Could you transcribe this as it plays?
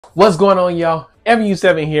What's going on, y'all?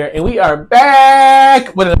 MU7 here, and we are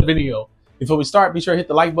back with another video. Before we start, be sure to hit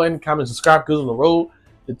the like button, comment, subscribe, because on the road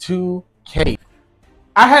to 2K.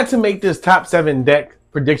 I had to make this top 7 deck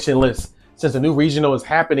prediction list since the new regional is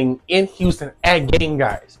happening in Houston at Game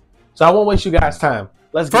Guys. So I won't waste you guys' time.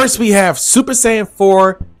 First, we have Super Saiyan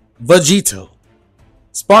 4 Vegito,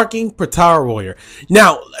 Sparking Power Warrior.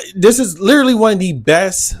 Now, this is literally one of the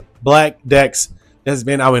best black decks that's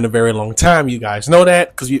been out in a very long time. You guys know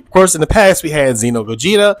that because, of course, in the past we had Xeno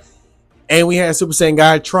Gogeta and we had Super Saiyan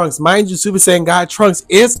God Trunks. Mind you, Super Saiyan God Trunks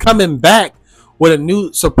is coming back with a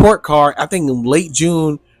new support card, I think in late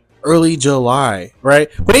June, early July, right?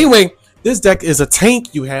 But anyway, this deck is a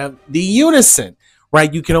tank. You have the Unison,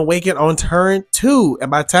 right? You can awaken on turn 2,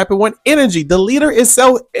 and by tapping 1 energy, the leader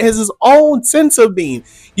itself has his own sensor beam.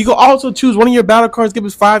 You can also choose one of your battle cards, give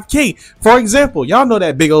us 5k. For example, y'all know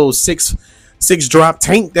that big old 6 drop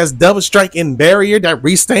tank that's double strike and barrier that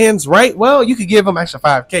restands, right? Well, you could give them extra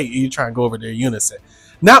 5k if you try and go over their Unison.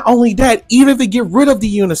 Not only that, even if they get rid of the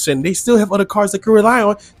Unison, they still have other cards they can rely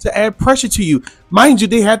on to add pressure to you. Mind you,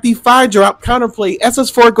 they have the 5-drop counterplay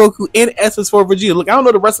SS4 Goku and SS4 Vegeta. Look, I don't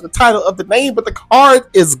know the rest of the title of the name, but the card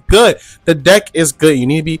is good. The deck is good. You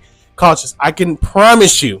need to be cautious. I can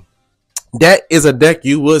promise you that is a deck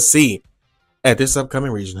you will see at this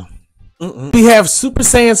upcoming regional. We have Super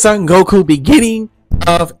Saiyan Son Goku, Beginning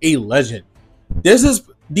of a Legend. This is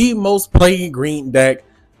the most played green deck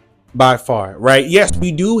by far, right? Yes,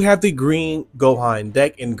 we do have the green Gohan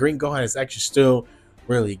deck, and green Gohan is actually still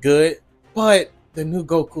really good, but the new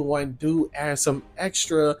Goku one do add some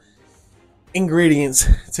extra ingredients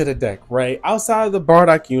to the deck, right? Outside of the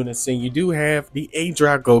Bardock Unison, you do have the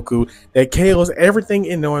 8-drop Goku that KOs everything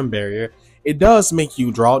in Knowing Barrier. It does make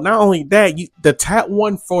you draw. Not only that, the tap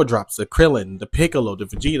 1 4-drops, the Krillin, the Piccolo, the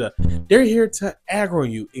Vegeta, they're here to aggro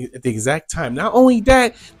you at the exact time. Not only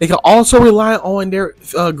that, they can also rely on their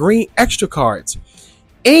green extra cards.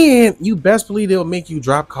 And you best believe they'll make you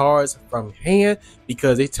drop cards from hand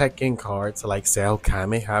because they tech in cards like Cell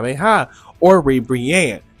Kamehameha or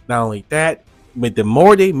Brienne. Not only that, but the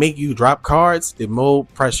more they make you drop cards, the more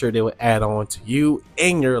pressure they will add on to you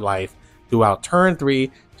and your life throughout turn 3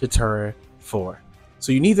 to turn 4.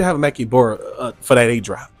 So you need to have a Meki Bora for that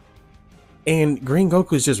 8-drop. And Green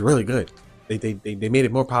Goku is just really good. They made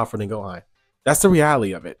it more powerful than Gohan. That's the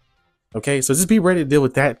reality of it. Okay, so just be ready to deal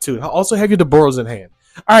with that too. Also have your Deboros in hand.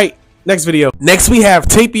 All right, next video. Next we have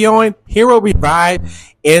Tapion, Hero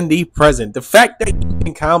Revive in the present. The fact that you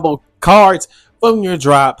can combo cards from your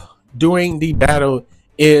drop during the battle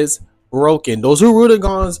is broken. Those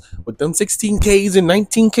Urudagons with them 16Ks and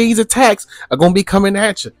 19Ks attacks are going to be coming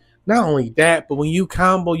at you. Not only that, but when you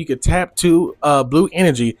combo, you can tap 2 blue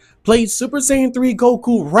energy, play Super Saiyan 3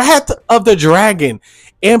 Goku Wrath of the Dragon,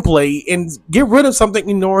 and play and get rid of something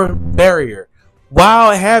in your barrier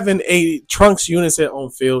while having a Trunks Unison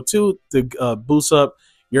on field too to boost up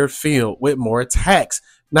your field with more attacks.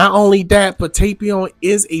 Not only that, but Tapion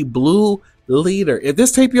is a blue leader. If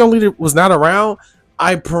this Tapion leader was not around,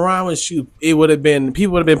 I promise you it would have been,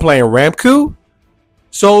 people would have been playing Ramku,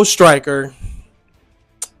 Soul Striker.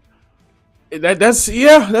 That's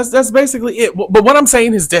basically it. But what I'm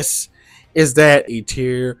saying is this, is that a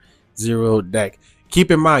tier 0 deck.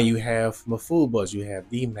 Keep in mind, you have Mafubas, you have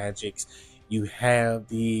the Magics, you have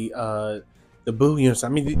the Boo units. I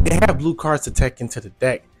mean, they have blue cards to tech into the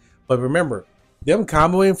deck. But remember, them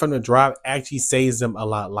comboing from the drop actually saves them a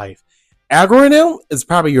lot of life. Aggroing them is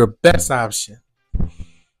probably your best option.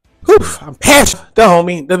 Whew, I'm passionate. The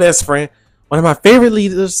homie, the best friend. One of my favorite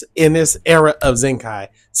leaders in this era of Zenkai,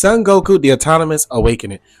 Son Goku, the Autonomous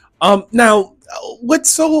Awakening. Now, what's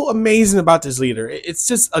so amazing about this leader? It's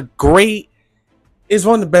just a great. It's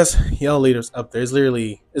one of the best yellow leaders up there. It's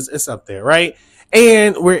literally, it's up there, right?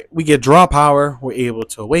 And we get draw power. We're able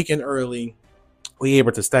to awaken early. We're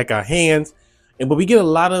able to stack our hands, but we get a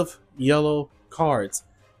lot of yellow cards.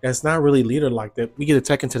 That's not really leader like that. We get a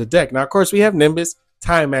tech into the deck. Now, of course, we have Nimbus,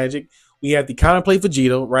 Time Magic. We have the counterplay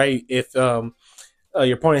Vegito, right? If your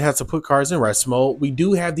opponent has to put cards in rest mode. We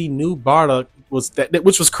do have the new Bardock,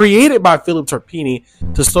 which was created by Philip Torpini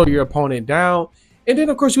to slow your opponent down. And then,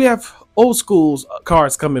 of course, we have old school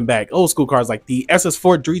cards coming back. Old school cards like the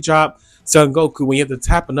SS4 3-drop Son Goku, when you have to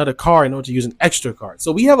tap another card in order to use an extra card.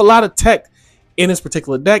 So we have a lot of tech in this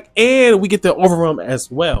particular deck, and we get the Overwhelm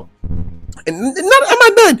as well. And am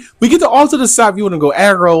I done? We get to alter the side if you want to go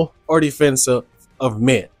aggro or defensive of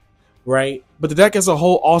mid, right? But the deck as a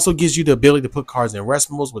whole also gives you the ability to put cards in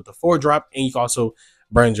rest modes with the 4-drop, and you can also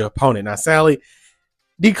burn your opponent. Now, Sally,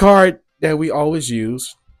 the card that we always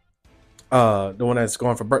use, the one that's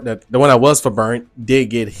going for burn, the one that was for burn, did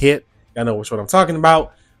get hit. I know which one I'm talking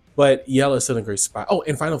about. but yellow is still in a great spot. Oh,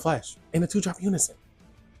 and Final Flash and the 2-drop Unison.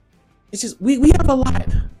 It's just we have a lot.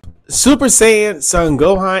 Super Saiyan, Son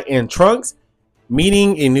Gohan, and Trunks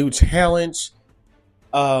meeting a new challenge.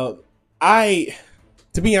 To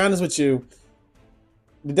be honest with you,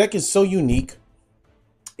 the deck is so unique.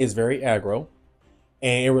 It's very aggro,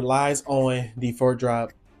 and it relies on the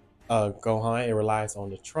 4-drop Gohan. It relies on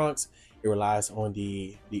the Trunks. It relies on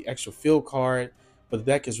the extra field card. But the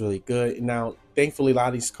deck is really good. Now, thankfully, a lot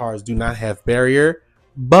of these cards do not have barrier,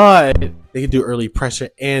 but they can do early pressure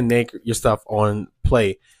and make your stuff on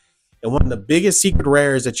play. And one of the biggest secret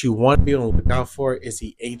rares that you want to be able to look out for is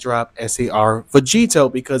the 8-drop SAR Vegito,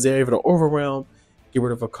 because they're able to overwhelm, get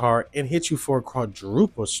rid of a card, and hit you for a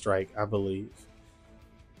quadruple strike, I believe.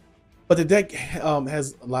 But the deck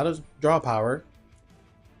has a lot of draw power,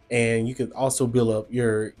 and you can also build up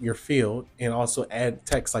your field and also add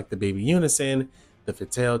text like the Baby Unison, the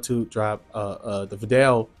Videl 2-drop, the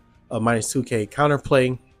Videl minus 2K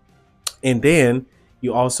counterplay, and then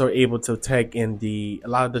you also are able to tag in a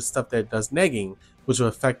lot of the stuff that does negging, which will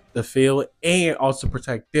affect the field and also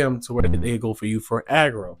protect them to where they go for you for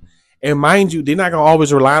aggro. And mind you, they're not gonna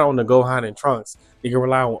always rely on the Gohan and Trunks. They can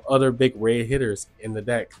rely on other big red hitters in the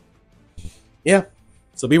deck. Yeah,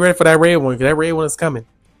 so be ready for that red one, because that red one is coming.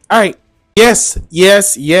 All right, yes,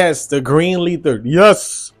 the green leader,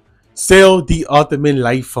 yes. Cell the ultimate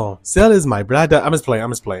life form. Cell is my brother. I'm just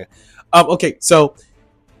playing. Okay, so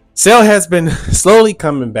Cell has been slowly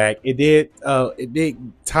coming back. It did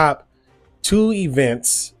top 2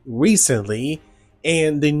 events recently,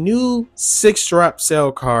 and the new 6-drop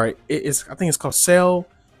Cell card I think it's called Cell,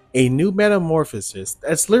 a new metamorphosis.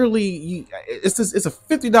 That's literally it's a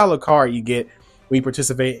 $50 card you get when you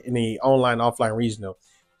participate in the online offline regional.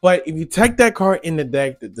 But if you take that card in the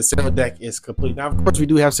deck, the Cell deck is complete. Now, of course, we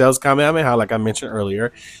do have Cells Kamehameha, like I mentioned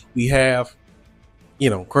earlier. We have,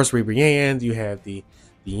 of course, Ribrians. You have the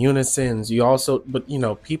Unisons. You also, but,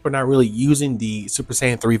 people are not really using the Super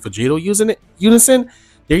Saiyan 3 Vegito Unison.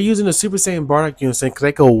 They're using the Super Saiyan Bardock Unison because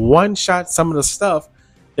they can one-shot some of the stuff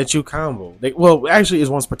that you combo. Well, actually, it's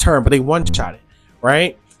once per turn, but they one-shot it,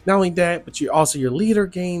 right? Not only that, but your leader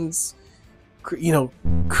gains,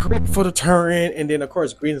 crit for the turn, and then of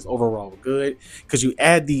course green is overall good because you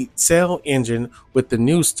add the Cell engine with the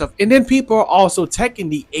new stuff, and then people are also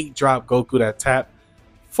teching the 8-drop Goku that tap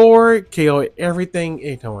for KO everything,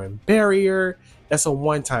 ignoring barrier. That's a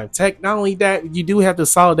one-time tech. Not only that, you do have the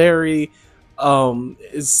solidarity. I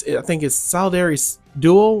think it's solidarity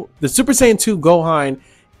duel, the Super Saiyan 2 Gohan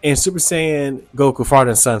and Super Saiyan Goku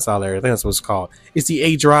Father and Son solidarity. I think that's what it's called. It's the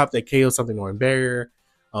 8-drop that KO something ignoring barrier.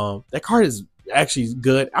 That card is actually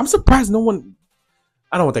good. I'm surprised no one,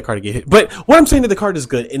 I don't want that card to get hit, but what I'm saying that the card is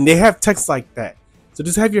good, and they have text like that, so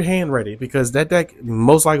just have your hand ready because that deck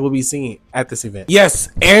most likely will be seen at this event. Yes,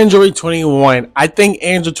 Android 21. I think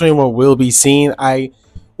Android 21 will be seen. I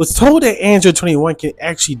was told that Android 21 can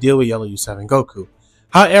actually deal with Yellow U7 Goku.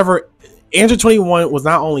 However, Android 21 was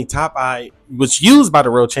not only top eye, was used by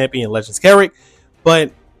the world champion Legends Carrick,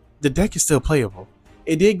 but the deck is still playable.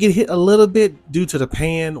 It did get hit a little bit due to the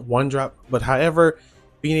pan 1-drop, but however,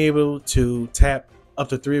 being able to tap up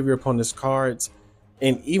to 3 of your opponent's cards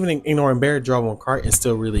and even ignoring barrier, draw 1 card is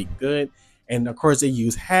still really good. And of course, they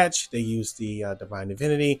use Hatch, they use the Divine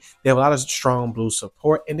Divinity. They have a lot of strong blue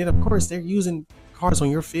support, and then of course they're using cards on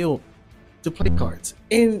your field to play cards.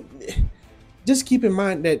 And just keep in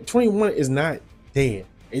mind that 21 is not dead.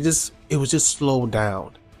 It was just slowed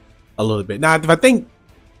down a little bit. Now,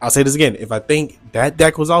 I'll say this again. If I think that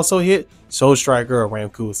deck was also hit, Soul Striker or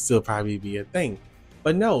Ramku would still probably be a thing.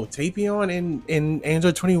 But no, Tapion and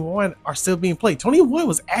Android 21 are still being played. 21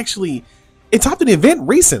 was actually, it topped an event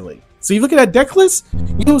recently. So you look at that deck list,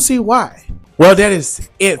 you don't see why. Well, that is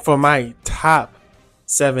it for my top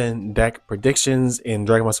 7 deck predictions in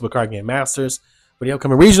Dragonball Super Card Game Masters for the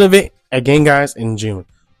upcoming regional event at Game Guys in June.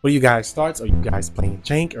 What are you guys' thoughts? Are you guys playing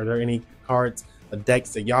Jank? Are there any cards,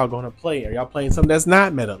 decks that y'all gonna play? Are y'all playing something that's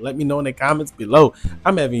not meta? Let me know in the comments below.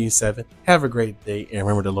 I'm Evan7. Have a great day, and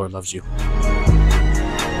remember the Lord loves you.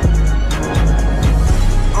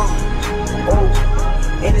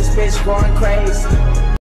 And this bitch going crazy.